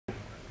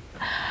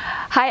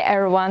Hi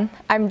everyone,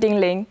 I'm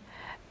Dingling.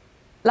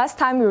 Last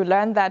time we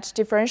learned that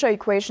differential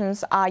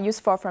equations are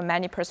useful from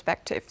many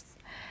perspectives.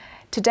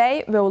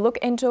 Today we'll look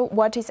into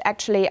what is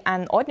actually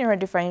an ordinary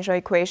differential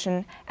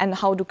equation and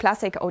how do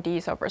classic ODE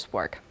solvers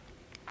work.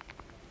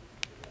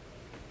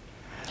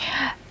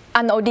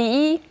 An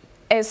ODE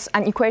is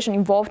an equation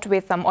involved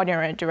with some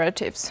ordinary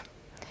derivatives,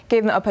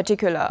 given a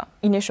particular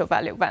initial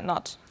value, why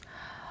not?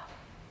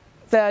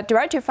 The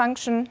derivative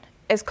function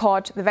is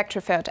called the vector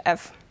field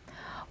f.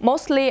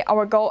 Mostly,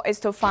 our goal is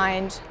to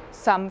find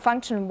some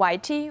function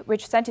yt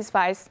which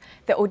satisfies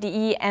the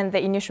ODE and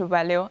the initial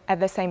value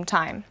at the same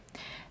time.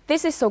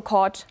 This is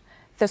so-called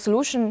the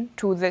solution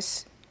to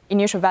this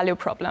initial value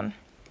problem.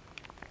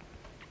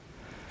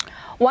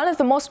 One of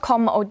the most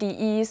common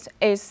ODEs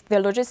is the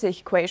logistic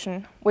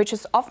equation, which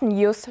is often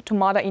used to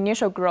model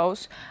initial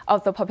growth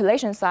of the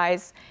population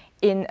size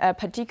in a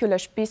particular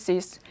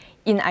species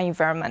in an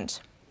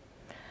environment.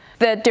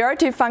 The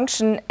derivative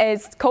function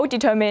is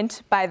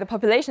co-determined by the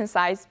population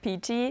size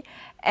pt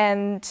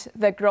and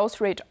the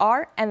growth rate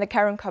r and the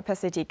carrying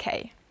capacity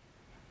k.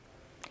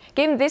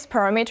 Given these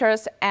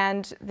parameters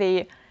and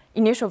the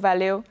initial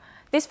value,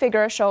 this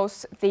figure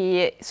shows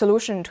the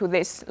solution to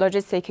this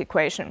logistic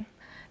equation.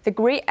 The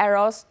green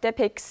arrows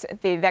depicts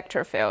the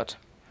vector field.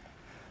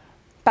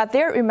 But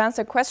there remains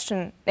a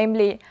question,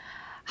 namely,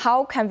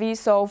 how can we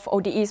solve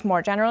ODEs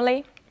more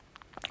generally?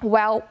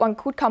 Well, one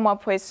could come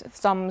up with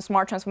some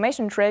smart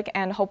transformation trick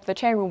and hope the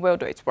chain rule will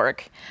do its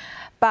work.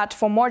 But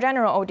for more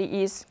general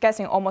ODEs,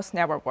 guessing almost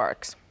never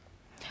works.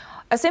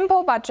 A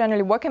simple but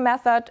generally working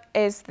method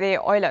is the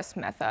Euler's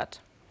method.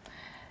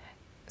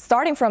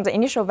 Starting from the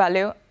initial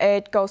value,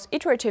 it goes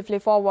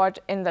iteratively forward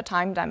in the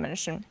time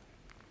dimension.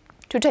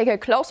 To take a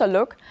closer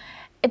look,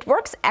 it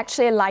works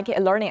actually like a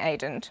learning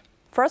agent.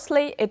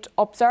 Firstly, it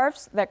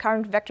observes the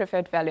current vector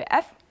field value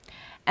f,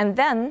 and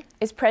then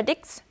it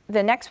predicts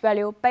the next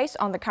value based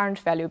on the current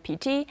value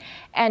pt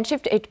and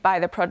shift it by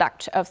the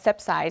product of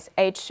step size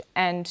h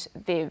and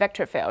the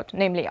vector field,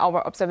 namely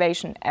our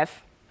observation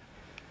f.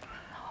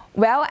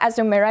 Well, as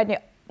you may already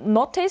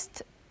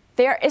noticed,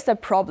 there is a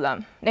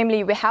problem,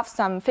 namely we have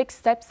some fixed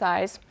step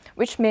size,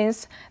 which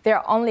means there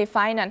are only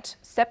finite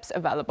steps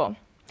available.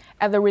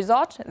 As a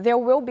result, there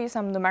will be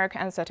some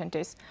numerical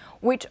uncertainties,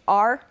 which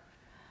are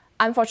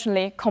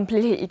unfortunately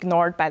completely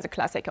ignored by the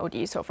classic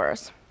ODE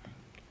solvers.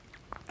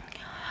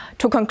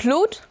 To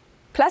conclude,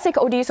 classic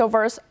ODE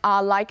solvers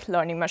are like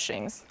learning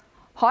machines.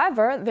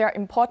 However, there are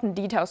important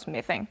details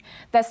missing.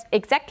 That's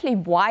exactly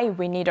why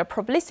we need a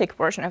probabilistic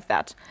version of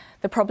that,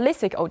 the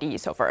probabilistic ODE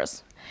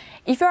solvers.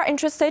 If you are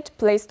interested,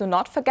 please do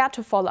not forget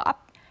to follow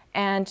up.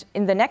 And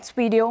in the next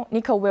video,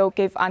 Nico will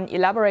give an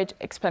elaborate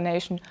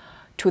explanation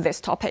to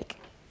this topic.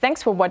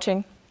 Thanks for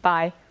watching.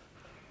 Bye.